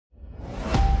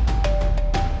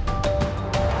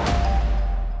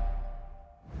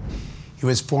It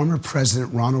was former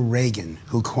President Ronald Reagan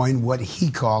who coined what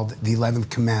he called the 11th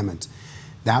commandment: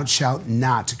 thou shalt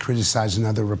not criticize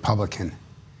another Republican.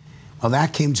 Well,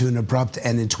 that came to an abrupt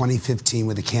end in 2015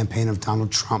 with the campaign of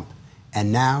Donald Trump.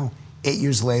 And now, 8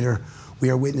 years later,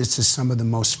 we are witness to some of the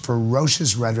most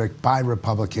ferocious rhetoric by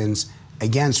Republicans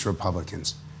against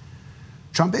Republicans.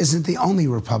 Trump isn't the only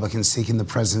Republican seeking the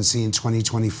presidency in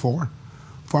 2024.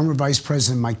 Former Vice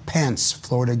President Mike Pence,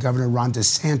 Florida Governor Ron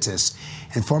DeSantis,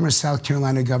 and former South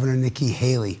Carolina Governor Nikki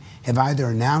Haley have either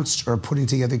announced or are putting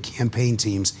together campaign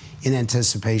teams in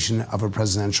anticipation of a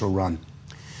presidential run.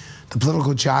 The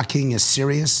political jockeying is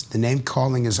serious. The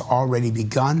name-calling has already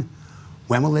begun.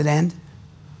 When will it end?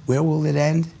 Where will it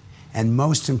end? And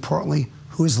most importantly,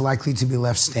 who is likely to be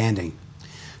left standing?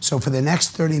 So for the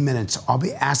next 30 minutes, I'll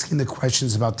be asking the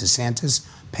questions about DeSantis,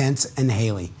 Pence, and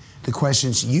Haley, the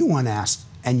questions you want asked,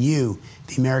 and you,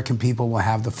 the American people, will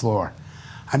have the floor.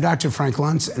 I'm Dr. Frank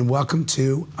Luntz, and welcome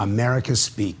to America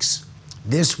Speaks.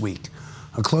 This week,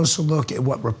 a closer look at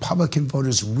what Republican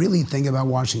voters really think about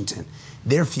Washington,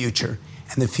 their future,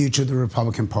 and the future of the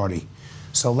Republican Party.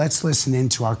 So let's listen in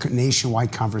to our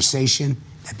nationwide conversation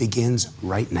that begins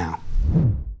right now.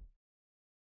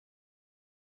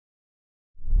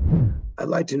 I'd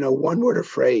like to know one word or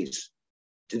phrase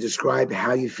to describe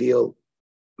how you feel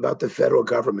about the federal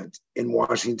government in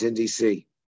Washington, D.C.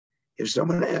 If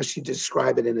someone asked you to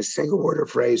describe it in a single word or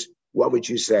phrase, what would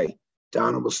you say?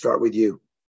 Donna, we'll start with you.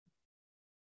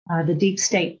 The deep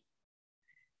state.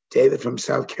 David from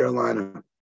South Carolina.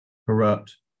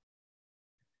 Corrupt.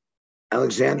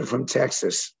 Alexander from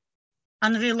Texas.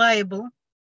 Unreliable.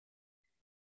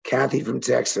 Kathy from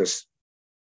Texas.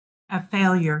 A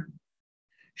failure.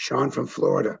 Sean from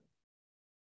Florida.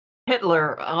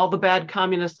 Hitler. All the bad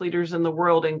communist leaders in the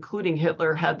world, including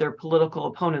Hitler, had their political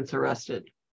opponents arrested.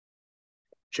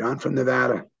 John from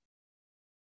Nevada.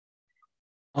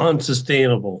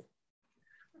 Unsustainable.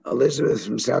 Elizabeth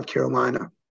from South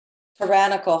Carolina.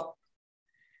 Tyrannical.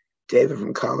 David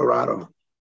from Colorado.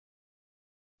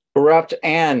 Corrupt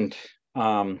and,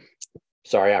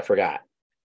 sorry, I forgot.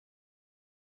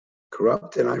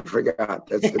 Corrupt and I forgot.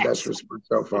 That's the best response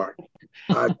so far.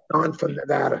 John from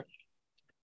Nevada.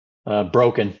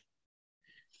 Broken.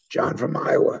 John from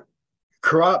Iowa.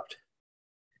 Corrupt.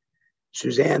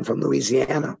 Suzanne from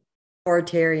Louisiana.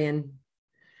 Authoritarian.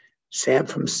 Sam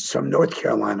from North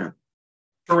Carolina.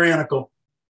 Tyrannical.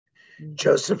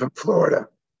 Joseph from Florida.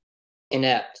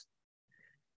 Inept.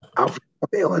 Alfred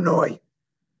from Illinois.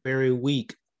 Very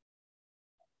weak.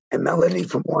 And Melanie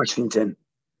from Washington.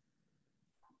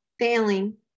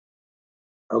 Failing.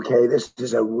 Okay, this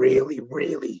is a really,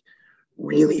 really,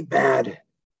 really bad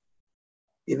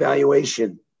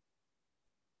evaluation.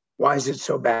 Why is it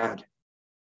so bad?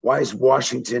 Why has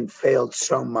Washington failed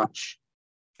so much?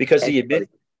 Because the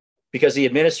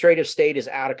administrative state is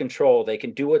out of control. They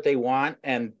can do what they want,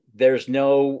 and there's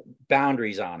no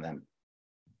boundaries on them.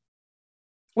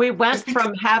 We went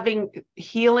from having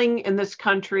healing in this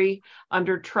country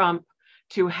under Trump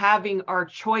to having our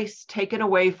choice taken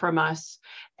away from us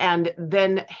and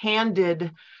then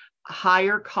handed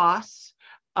higher costs,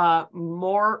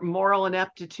 more moral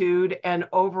ineptitude, and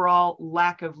overall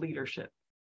lack of leadership.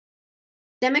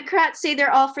 Democrats say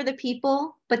they're all for the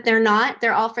people, but they're not.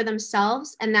 They're all for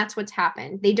themselves, and that's what's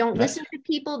happened. They don't listen to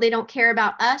people. They don't care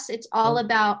about us. It's all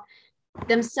about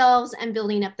themselves and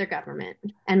building up their government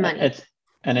and money.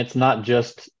 It's not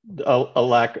just a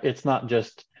lack. It's not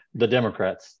just the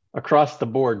Democrats. Across the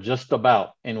board, just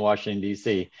about in Washington,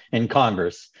 D.C., in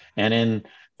Congress, and in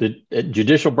the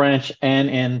judicial branch and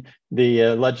in the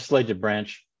legislative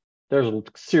branch, there's a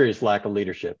serious lack of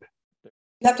leadership.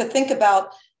 You have to think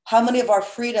about how many of our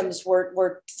freedoms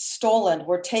were stolen,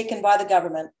 were taken by the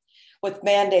government with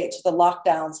mandates, the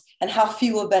lockdowns, and how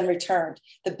few have been returned.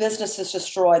 The businesses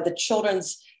destroyed, the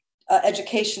children's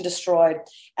education destroyed,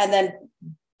 and then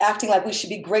acting like we should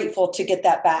be grateful to get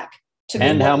that back.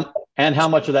 And how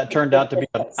much of that turned out to be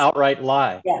an outright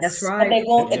lie. Yes, that's right. And they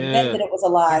won't admit that it was a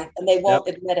lie, and they won't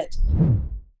admit it.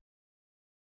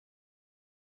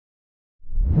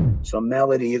 So,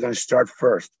 Melody, you're going to start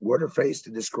first. Word or phrase to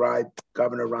describe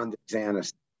Governor Ron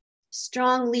DeSantis.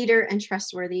 Strong leader and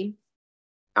trustworthy.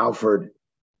 Alfred.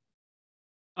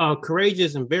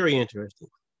 Courageous and very interesting.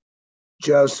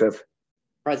 Joseph.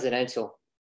 Presidential.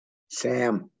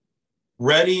 Sam.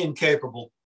 Ready and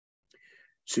capable.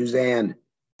 Suzanne.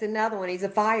 Another one. He's a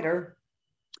fighter.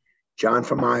 John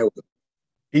from Iowa.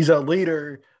 He's a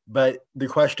leader, but the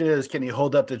question is, can he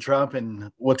hold up to Trump,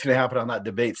 and what's going to happen on that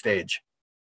debate stage?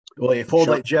 Will he fold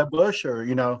like Jeb Bush, or,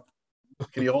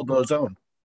 can he hold his own?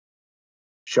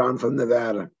 Sean from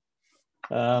Nevada.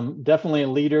 Definitely a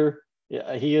leader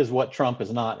Yeah, he is what Trump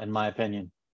is not, in my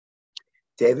opinion.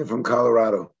 David from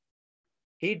Colorado.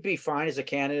 He'd be fine as a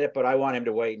candidate, but I want him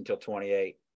to wait until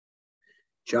 28.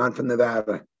 John from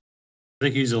Nevada. I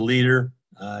think he's a leader.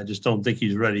 I just don't think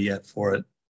he's ready yet for it.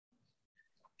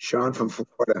 Sean from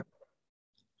Florida.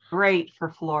 Great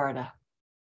for Florida.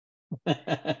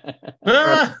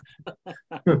 Ah!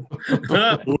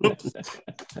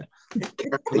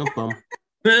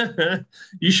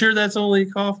 You sure that's only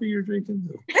coffee you're drinking?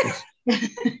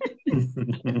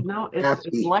 No, it's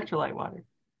electrolyte water.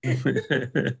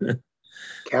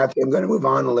 Kathy, I'm going to move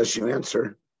on unless you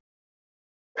answer.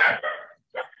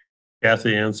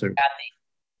 Kathy answered.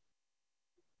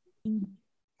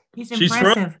 He's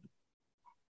impressive.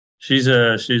 She's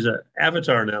a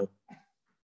avatar now.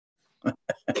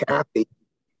 Kathy.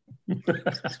 I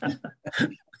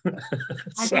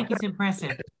think he's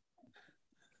impressive.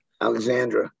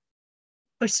 Alexandra.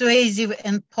 Persuasive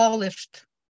and polished.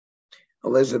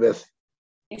 Elizabeth.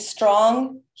 He's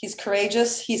strong, he's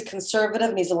courageous, he's conservative,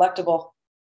 and he's electable.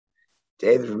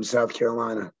 David from South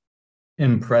Carolina.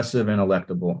 Impressive and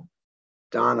electable.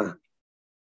 Donna.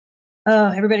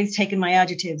 Everybody's taken my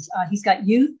adjectives. He's got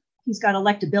youth, he's got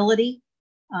electability,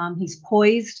 he's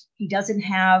poised, he doesn't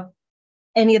have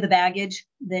any of the baggage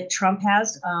that Trump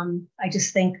has. I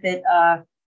just think that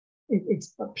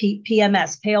it's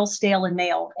PMS, pale, stale, and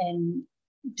male, and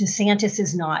DeSantis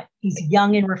is not. He's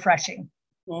young and refreshing.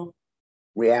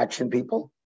 Reaction,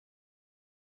 people?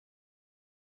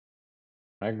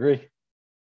 I agree.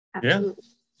 Absolutely.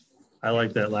 Yeah, I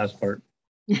like that last part.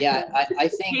 Yeah, I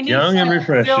think young and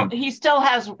refreshing.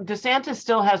 DeSantis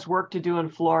still has work to do in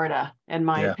Florida, in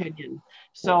my opinion.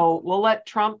 So we'll let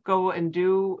Trump go and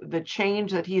do the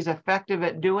change that he's effective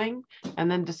at doing,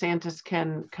 and then DeSantis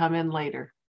can come in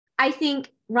later. I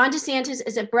think Ron DeSantis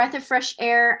is a breath of fresh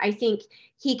air. I think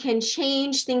he can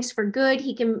change things for good.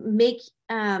 He can make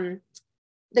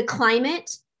the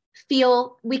climate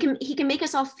feel, he can make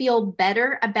us all feel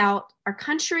better about our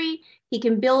country. He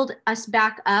can build us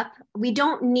back up. We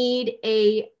don't need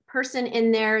a person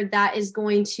in there that is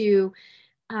going to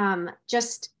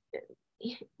just,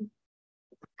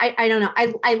 I don't know.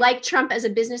 I like Trump as a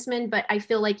businessman, but I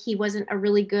feel like he wasn't a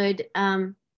really good,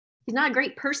 he's not a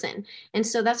great person. And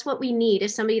so that's what we need,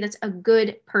 is somebody that's a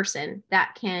good person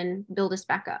that can build us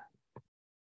back up.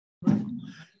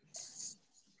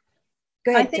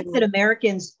 Go ahead, I think that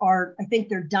Americans are, I think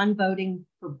they're done voting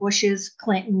for Bush's,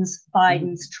 Clinton's,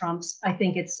 Biden's, Trump's. I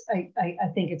think it's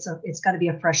got to be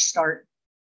a fresh start.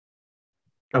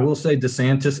 I will say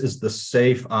DeSantis is the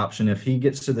safe option. If he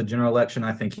gets to the general election,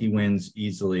 I think he wins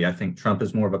easily. I think Trump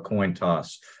is more of a coin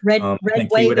toss. I think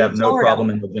he would have no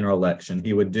problem in the general election.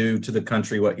 He would do to the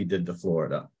country what he did to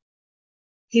Florida.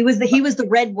 He was the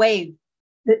red wave.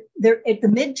 There at the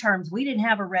midterms, we didn't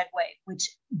have a red wave,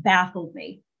 which baffled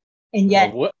me. And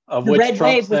yet, of the which red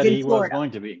Trump wave was said in he Florida. was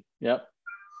going to be. Yep.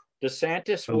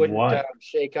 DeSantis wouldn't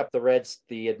shake up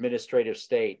the administrative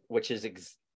state, which is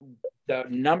the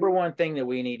number one thing that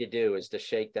we need to do, is to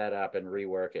shake that up and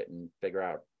rework it and figure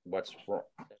out what's wrong.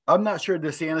 I'm not sure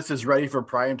DeSantis is ready for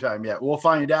prime time yet. We'll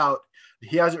find out.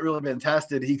 He hasn't really been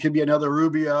tested. He could be another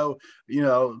Rubio,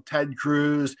 Ted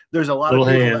Cruz. There's a lot of people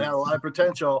that have a lot of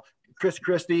potential. Chris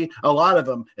Christie, a lot of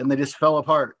them, and they just fell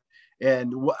apart.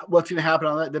 And what's going to happen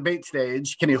on that debate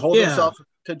stage? Can he hold himself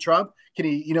to Trump? Can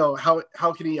he,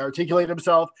 how can he articulate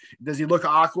himself? Does he look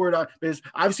awkward? Because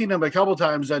I've seen him a couple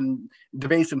times on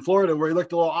debates in Florida where he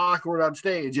looked a little awkward on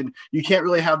stage, and you can't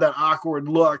really have that awkward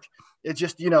look. It's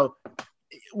just,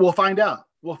 we'll find out.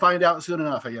 We'll find out soon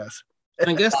enough, I guess.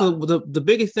 I guess the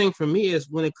biggest thing for me is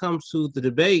when it comes to the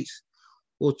debates,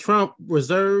 will Trump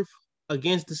reserve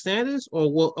against DeSantis,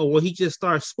 or will he just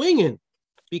start swinging?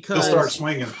 Because he'll start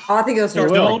swinging. I think he'll start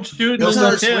swinging. Don't shoot he'll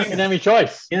start swinging. Any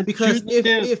choice? Because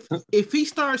if he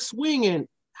starts swinging,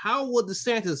 how will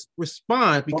DeSantis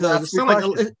respond? Because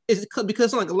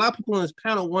it's like a lot of people on this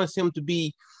panel wants him to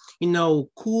be,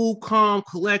 cool, calm,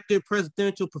 collected,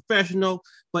 presidential, professional.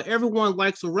 But everyone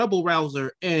likes a rebel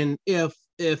rouser, and if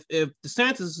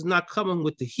DeSantis is not coming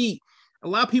with the heat, a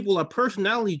lot of people are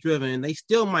personality driven, and they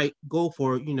still might go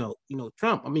for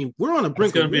Trump. I mean, we're on the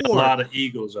brink of war. There's going to be a lot of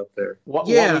egos up there.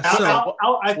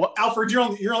 Alfred,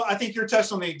 I think you're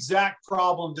touched on the exact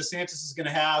problem DeSantis is going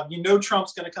to have.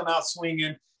 Trump's going to come out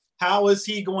swinging. How is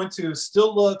he going to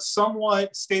still look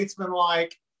somewhat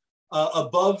statesmanlike,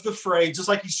 above the fray, just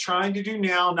like he's trying to do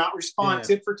now, not respond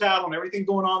tit for tat on everything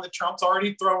going on that Trump's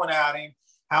already throwing at him?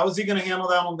 How is he going to handle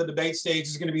that on the debate stage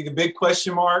is going to be the big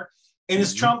question mark. And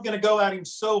is Trump going to go at him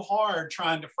so hard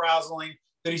trying to frazzle him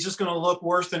that he's just going to look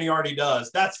worse than he already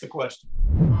does? That's the question.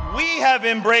 We have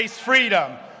embraced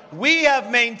freedom. We have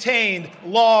maintained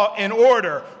law and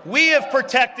order. We have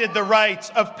protected the rights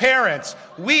of parents.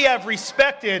 We have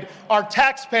respected our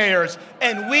taxpayers,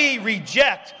 and we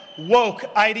reject woke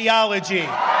ideology.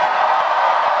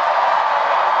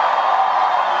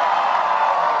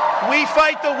 We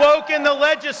fight the woke in the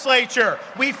legislature.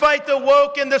 We fight the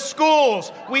woke in the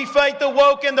schools. We fight the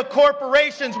woke in the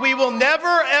corporations. We will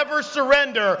never, ever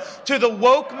surrender to the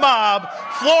woke mob.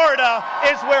 Florida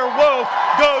is where woke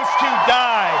goes to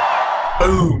die.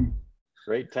 Boom.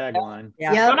 Great tagline.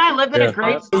 Yeah. Don't I live in a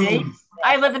great state?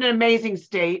 I live in an amazing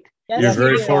state. You're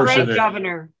very fortunate. Great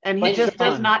governor, and he just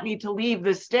does not need to leave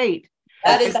the state.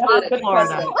 That is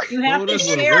Florida. You have to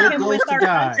share him with our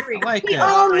country. We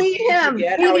all need him. We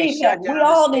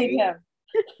all need him.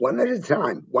 One at a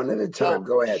time. One at a time.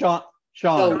 Go ahead. Sean.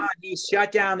 So he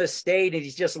shut down the state and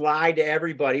he's just lied to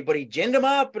everybody, but he ginned him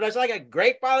up. But it's like a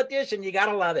great politician. You got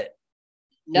to love it.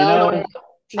 No.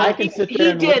 I can sit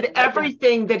there He did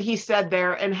everything that he said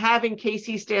there, and having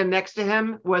Casey stand next to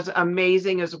him was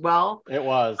amazing as well. It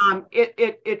was.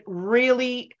 It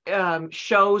really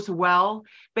shows well,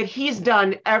 but he's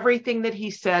done everything that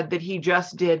he said that he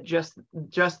just did just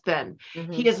then.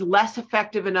 Mm-hmm. He is less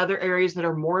effective in other areas that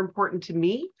are more important to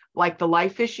me, like the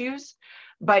life issues,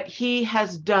 but he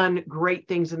has done great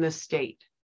things in this state.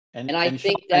 And I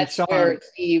think that's where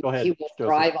he will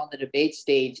thrive on the debate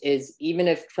stage is even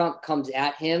if Trump comes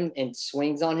at him and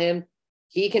swings on him,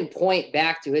 he can point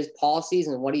back to his policies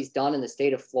and what he's done in the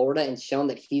state of Florida and shown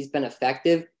that he's been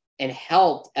effective and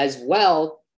helped as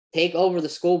well take over the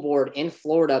school board in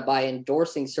Florida by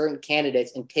endorsing certain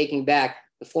candidates and taking back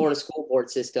the Florida school board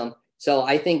system. So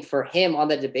I think for him on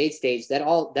the debate stage,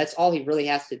 that's all he really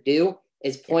has to do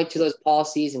is point to those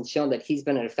policies and show that he's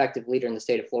been an effective leader in the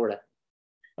state of Florida.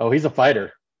 Oh, he's a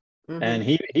fighter, and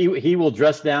he will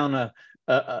dress down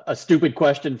a stupid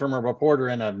question from a reporter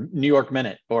in a New York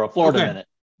Minute or a Florida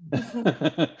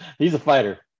Minute. He's a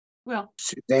fighter. Well,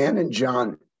 Suzanne and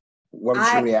John, what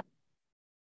was your reaction?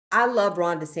 I love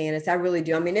Ron DeSantis. I really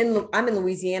do. I mean, I'm in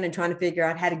Louisiana and trying to figure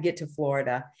out how to get to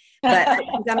Florida. But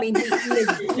I mean, he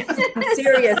is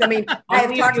serious. I mean, I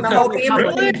have talked to my whole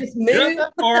family. Just move.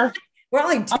 We're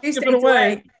only 2 states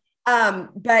away.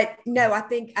 But no, I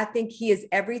think he is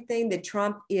everything that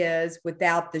Trump is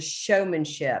without the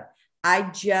showmanship. I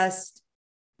just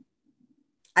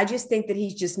think that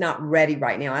he's just not ready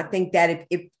right now. I think that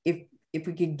if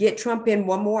we could get Trump in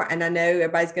one more, and I know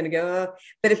everybody's going to go,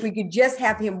 but if we could just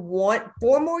have him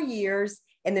 4 more years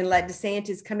and then let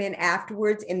DeSantis come in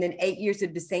afterwards, and then 8 years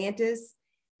of DeSantis,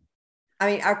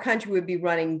 I mean, our country would be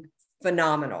running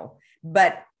phenomenal.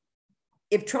 But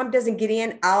if Trump doesn't get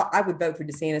in, I would vote for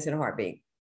DeSantis in a heartbeat.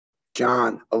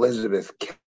 John, Elizabeth,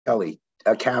 Kelly,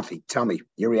 Kathy, tell me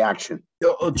your reaction.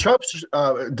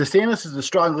 DeSantis is a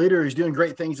strong leader. He's doing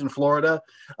great things in Florida,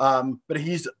 but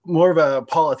he's more of a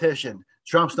politician.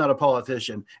 Trump's not a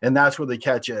politician, and that's where the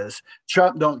catch is.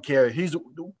 Trump don't care.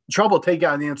 Trump will take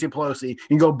out Nancy Pelosi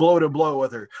and go blow to blow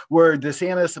with her, where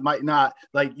DeSantis might not.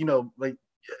 Like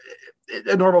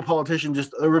a normal politician,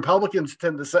 just the Republicans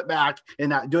tend to sit back and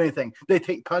not do anything. They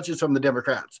take punches from the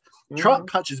Democrats. Trump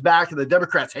punches back, and the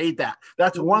Democrats hate that.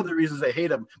 That's one of the reasons they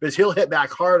hate him, because he'll hit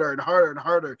back harder and harder and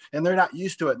harder, and they're not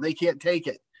used to it, and they can't take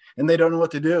it, and they don't know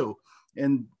what to do.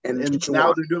 And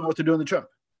now they're doing what they're doing to Trump.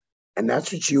 And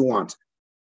that's what you want.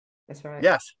 That's right.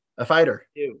 Yes, a fighter.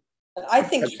 I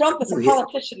think Trump is a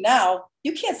politician now.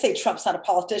 You can't say Trump's not a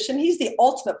politician. He's the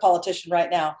ultimate politician right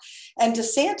now. And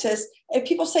DeSantis, if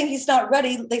people saying he's not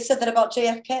ready, they said that about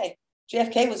JFK.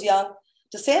 JFK was young.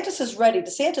 DeSantis is ready.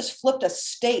 DeSantis flipped a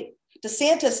state.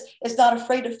 DeSantis is not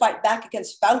afraid to fight back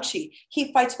against Fauci.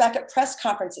 He fights back at press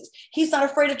conferences. He's not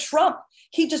afraid of Trump.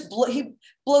 He just he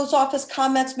blows off his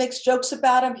comments, makes jokes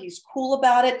about him. He's cool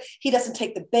about it. He doesn't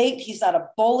take the bait. He's not a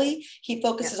bully. He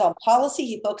focuses on policy.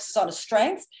 He focuses on his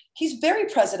strengths. He's very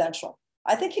presidential.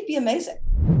 I think he'd be amazing.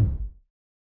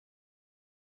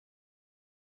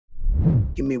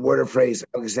 Give me word or phrase.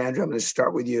 Alexandra, I'm going to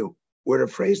start with you. Word or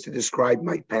phrase to describe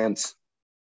Mike Pence.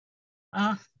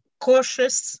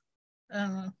 Cautious,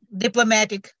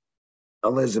 diplomatic.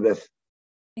 Elizabeth.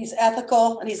 He's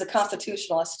ethical and he's a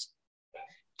constitutionalist.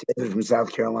 David from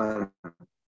South Carolina.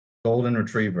 Golden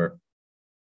retriever.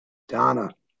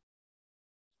 Donna.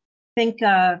 I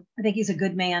think he's a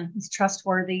good man. He's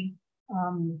trustworthy,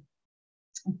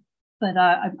 but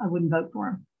I wouldn't vote for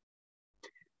him.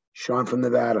 Sean from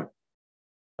Nevada.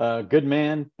 Good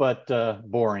man, but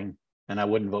boring, and I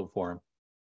wouldn't vote for him.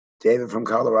 David from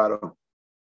Colorado.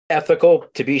 Ethical,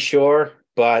 to be sure,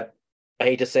 but I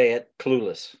hate to say it,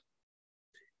 clueless.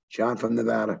 John from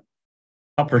Nevada.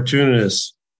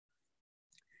 Opportunist.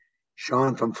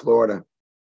 Sean from Florida.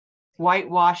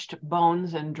 Whitewashed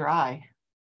bones and dry.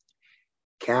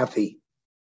 Kathy.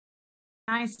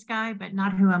 Nice guy, but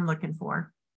not who I'm looking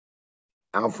for.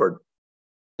 Alfred.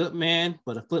 Good man,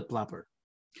 but a flip-flopper.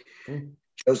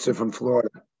 Joseph from Florida.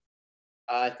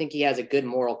 I think he has a good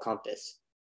moral compass.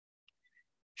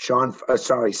 Sam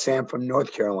from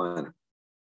North Carolina.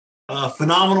 A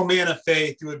phenomenal man of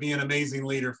faith who would be an amazing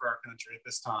leader for our country at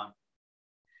this time.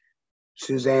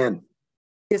 Suzanne.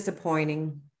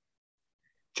 Disappointing.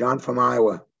 John from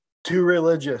Iowa. Too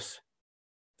religious.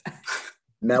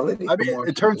 Melody. I mean,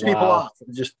 it turns people off.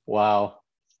 Just wow.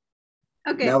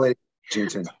 Okay. Melody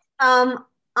Washington.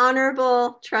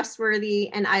 Honorable,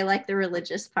 trustworthy, and I like the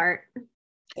religious part.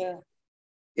 Yeah.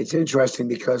 It's interesting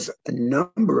because a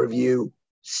number of you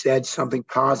said something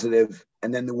positive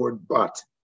and then the word but.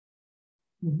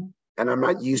 Mm-hmm. And I'm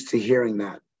not used to hearing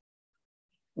that.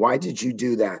 Why did you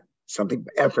do that? Something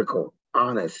ethical,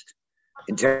 honest,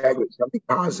 integrity, something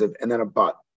positive, and then a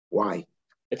but. Why?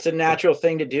 It's a natural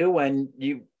thing to do when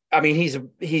you, I mean,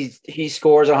 he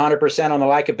scores 100% on the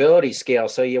likability scale.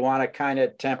 So you want to kind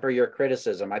of temper your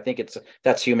criticism. I think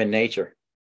that's human nature.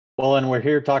 Well, and we're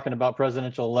here talking about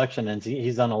presidential election and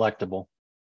he's unelectable.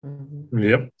 Mm-hmm.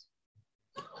 Yep.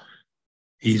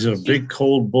 He's a big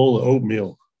cold bowl of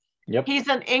oatmeal. Yep. He's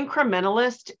an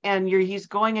incrementalist, and he's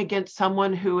going against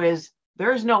someone who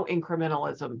there's no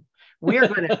incrementalism. We're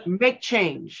going to make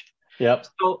change. Yep.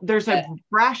 So there's a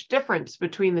brash difference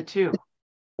between the two.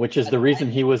 Which is the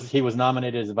reason he was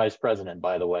nominated as vice president,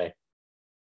 by the way.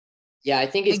 Yeah, I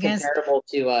think he's comparable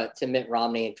to Mitt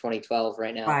Romney in 2012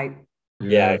 right now. Right.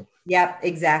 Yeah. Yep,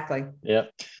 exactly.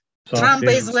 Yep. Trump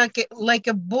is like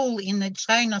a bull in a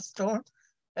China store.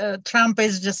 Trump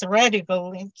is just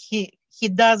radical. He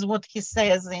does what he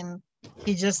says, and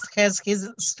he just has his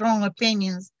strong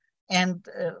opinions, and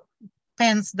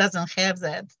Pence doesn't have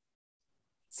that.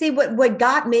 See, what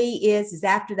got me is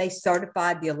after they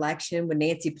certified the election, when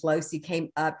Nancy Pelosi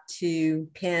came up to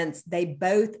Pence, they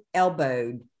both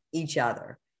elbowed each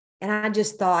other. And I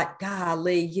just thought,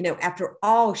 golly, after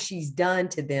all she's done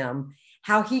to them,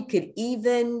 how he could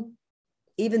even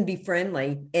be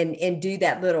friendly and do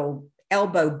that little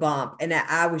elbow bump. And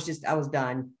I was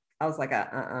done. I was like,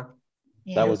 Yeah.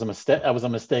 That was a mistake. That was a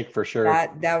mistake for sure. I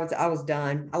was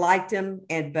done. I liked him,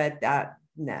 but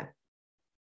no.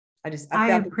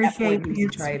 I appreciate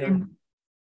his traitor.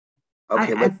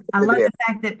 Okay, I love the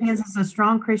fact that Pence is a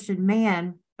strong Christian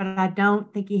man, but I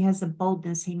don't think he has the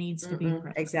boldness he needs to be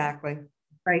president. Exactly.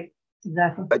 Right.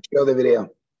 Exactly. Let's show the video.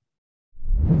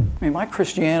 I mean, my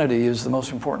Christianity is the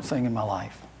most important thing in my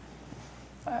life.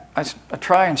 I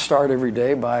try and start every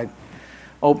day by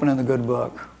opening the good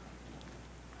book.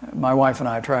 My wife and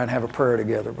I try and have a prayer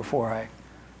together before I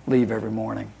leave every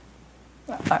morning.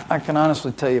 I can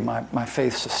honestly tell you my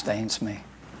faith sustains me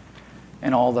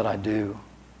in all that I do.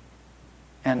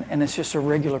 And it's just a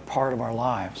regular part of our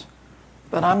lives.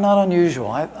 But I'm not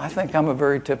unusual. I think I'm a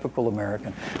very typical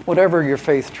American. Whatever your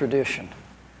faith tradition,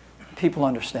 people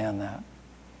understand that.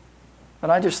 But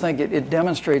I just think it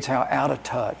demonstrates how out of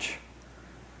touch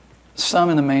some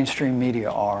in the mainstream media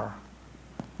are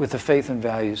with the faith and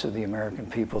values of the American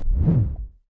people.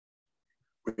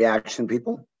 Reaction,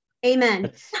 people?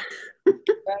 Amen.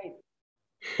 Right.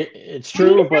 It's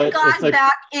true, but God it's like,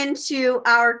 back into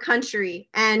our country,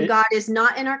 and God is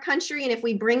not in our country. And if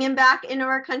we bring him back into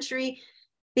our country,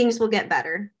 things will get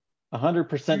better.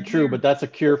 100% true, but that's a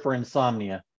cure for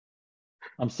insomnia.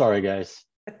 I'm sorry, guys.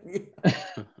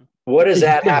 What does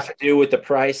that have to do with the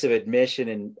price of admission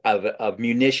and of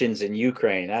munitions in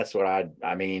Ukraine? That's what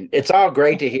I mean. It's all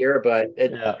great to hear, but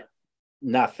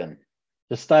nothing.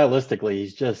 Just stylistically,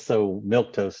 he's just so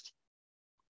milquetoast.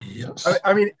 Yes.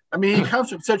 I mean, he comes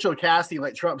from central casting,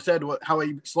 like Trump said. How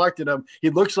he selected him,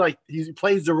 he looks like he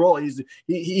plays the role.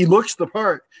 He looks the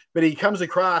part, but he comes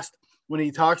across when he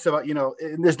talks about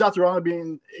and there's nothing wrong with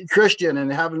being Christian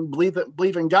and having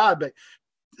belief in God, but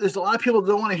there's a lot of people that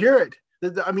don't want to hear it.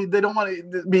 I mean, they don't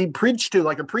want to be preached to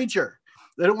like a preacher.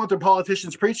 They don't want their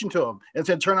politicians preaching to them and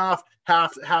said turn off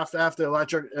half the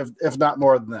electric, if not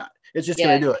more than that. It's just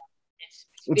going to do it.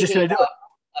 It's just going to do it.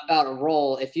 About a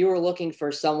role, if you were looking for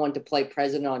someone to play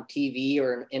president on TV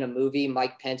or in a movie,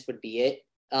 Mike Pence would be it.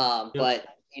 But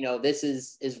this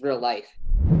is real life.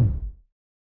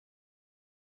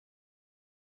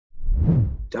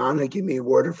 Donna, give me a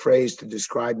word or phrase to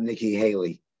describe Nikki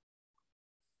Haley.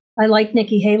 I like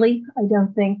Nikki Haley. I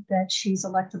don't think that she's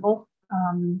electable.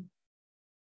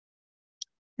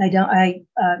 I don't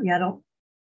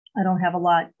have a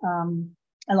lot.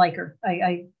 I like her.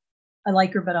 I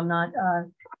like her, but I'm not.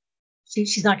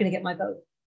 She's not going to get my vote.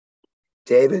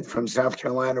 David from South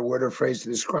Carolina, word or phrase to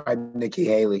describe Nikki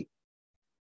Haley.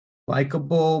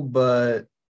 Likeable, but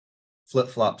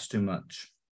flip-flops too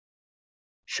much.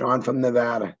 Sean from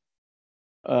Nevada.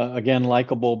 Again,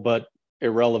 likable, but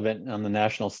irrelevant on the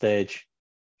national stage.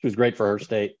 She was great for her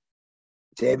state.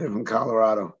 David from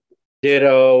Colorado.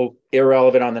 Ditto,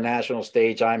 irrelevant on the national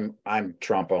stage. I'm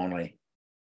Trump only.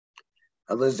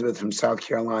 Elizabeth from South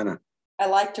Carolina. I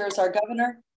liked her as our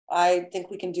governor. I think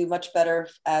we can do much better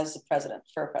as the president,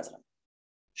 for a president.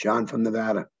 John from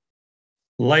Nevada.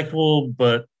 Likable,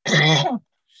 but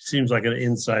seems like an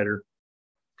insider.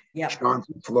 Yeah. Sean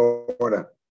from Florida.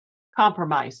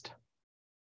 Compromised.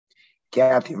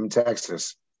 Kathy from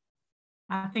Texas.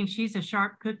 I think she's a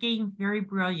sharp cookie, very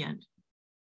brilliant.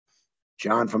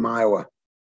 John from Iowa.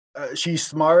 She's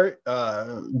smart,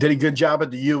 did a good job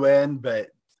at the UN, but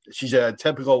she's a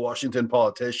typical Washington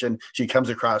politician. She comes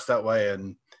across that way,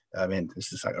 and I mean,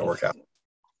 this is not going to work out.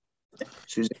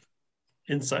 Susan.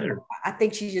 Insider. I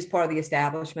think she's just part of the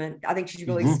establishment. I think she's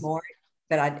really smart,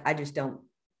 but I just don't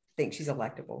think she's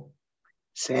electable.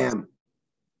 Sam.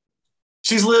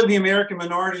 She's lived the American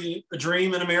minority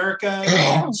dream in America.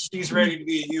 And she's ready to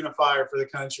be a unifier for the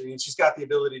country, and she's got the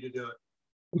ability to do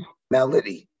it.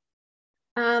 Melody.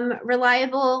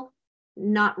 Reliable,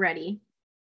 not ready.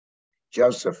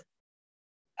 Joseph.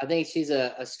 I think she's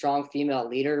a strong female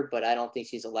leader, but I don't think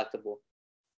she's electable.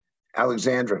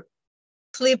 Alexandra.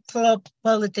 Flip-flop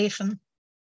politician.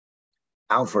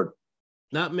 Alfred.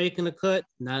 Not making the cut,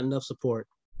 not enough support.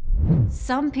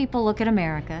 Some people look at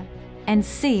America and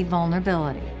see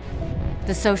vulnerability.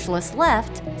 The socialist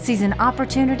left sees an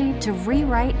opportunity to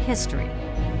rewrite history.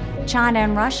 China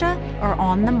and Russia are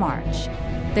on the march.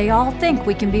 They all think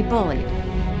we can be bullied,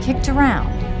 kicked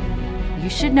around. You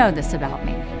should know this about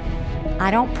me.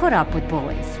 I don't put up with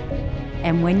bullies.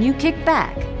 And when you kick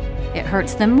back, it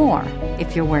hurts them more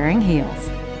if you're wearing heels.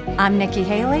 I'm Nikki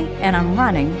Haley, and I'm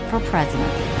running for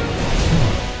president.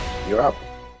 You're up.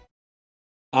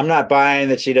 I'm not buying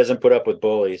that she doesn't put up with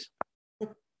bullies.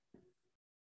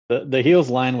 The heels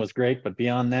line was great, but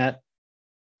beyond that,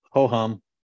 ho-hum.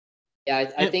 Yeah,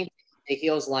 I think the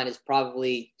heels line is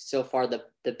probably so far the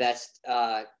best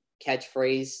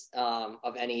catchphrase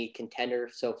of any contender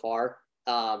so far.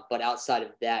 But outside of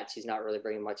that, she's not really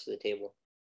bringing much to the table.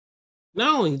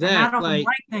 Not only that, I don't like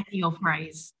that heel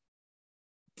phrase.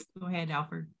 Go ahead,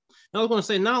 Alfred. I was going to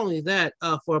say, not only that,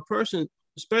 for a person,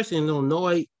 especially in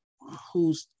Illinois,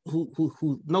 who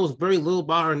knows very little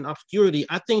about her in obscurity,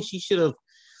 I think she should have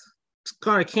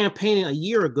started campaigning a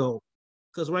year ago.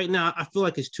 Because right now, I feel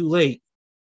like it's too late.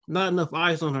 Not enough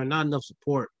eyes on her, not enough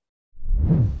support.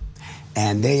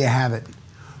 And there you have it.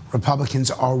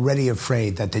 Republicans are already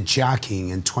afraid that the jockeying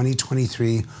in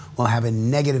 2023 will have a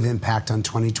negative impact on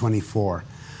 2024.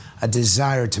 A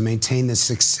desire to maintain the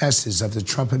successes of the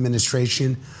Trump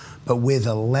administration, but with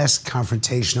a less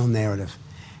confrontational narrative,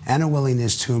 and a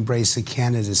willingness to embrace a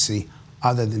candidacy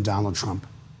other than Donald Trump.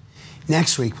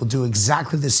 Next week, we'll do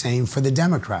exactly the same for the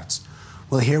Democrats.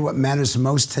 We'll hear what matters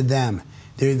most to them,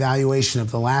 their evaluation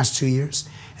of the last 2 years,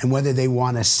 and whether they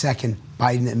want a second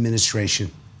Biden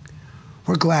administration.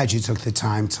 We're glad you took the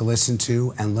time to listen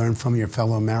to and learn from your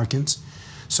fellow Americans.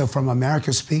 So from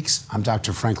America Speaks, I'm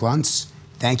Dr. Frank Luntz.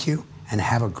 Thank you, and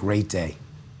have a great day.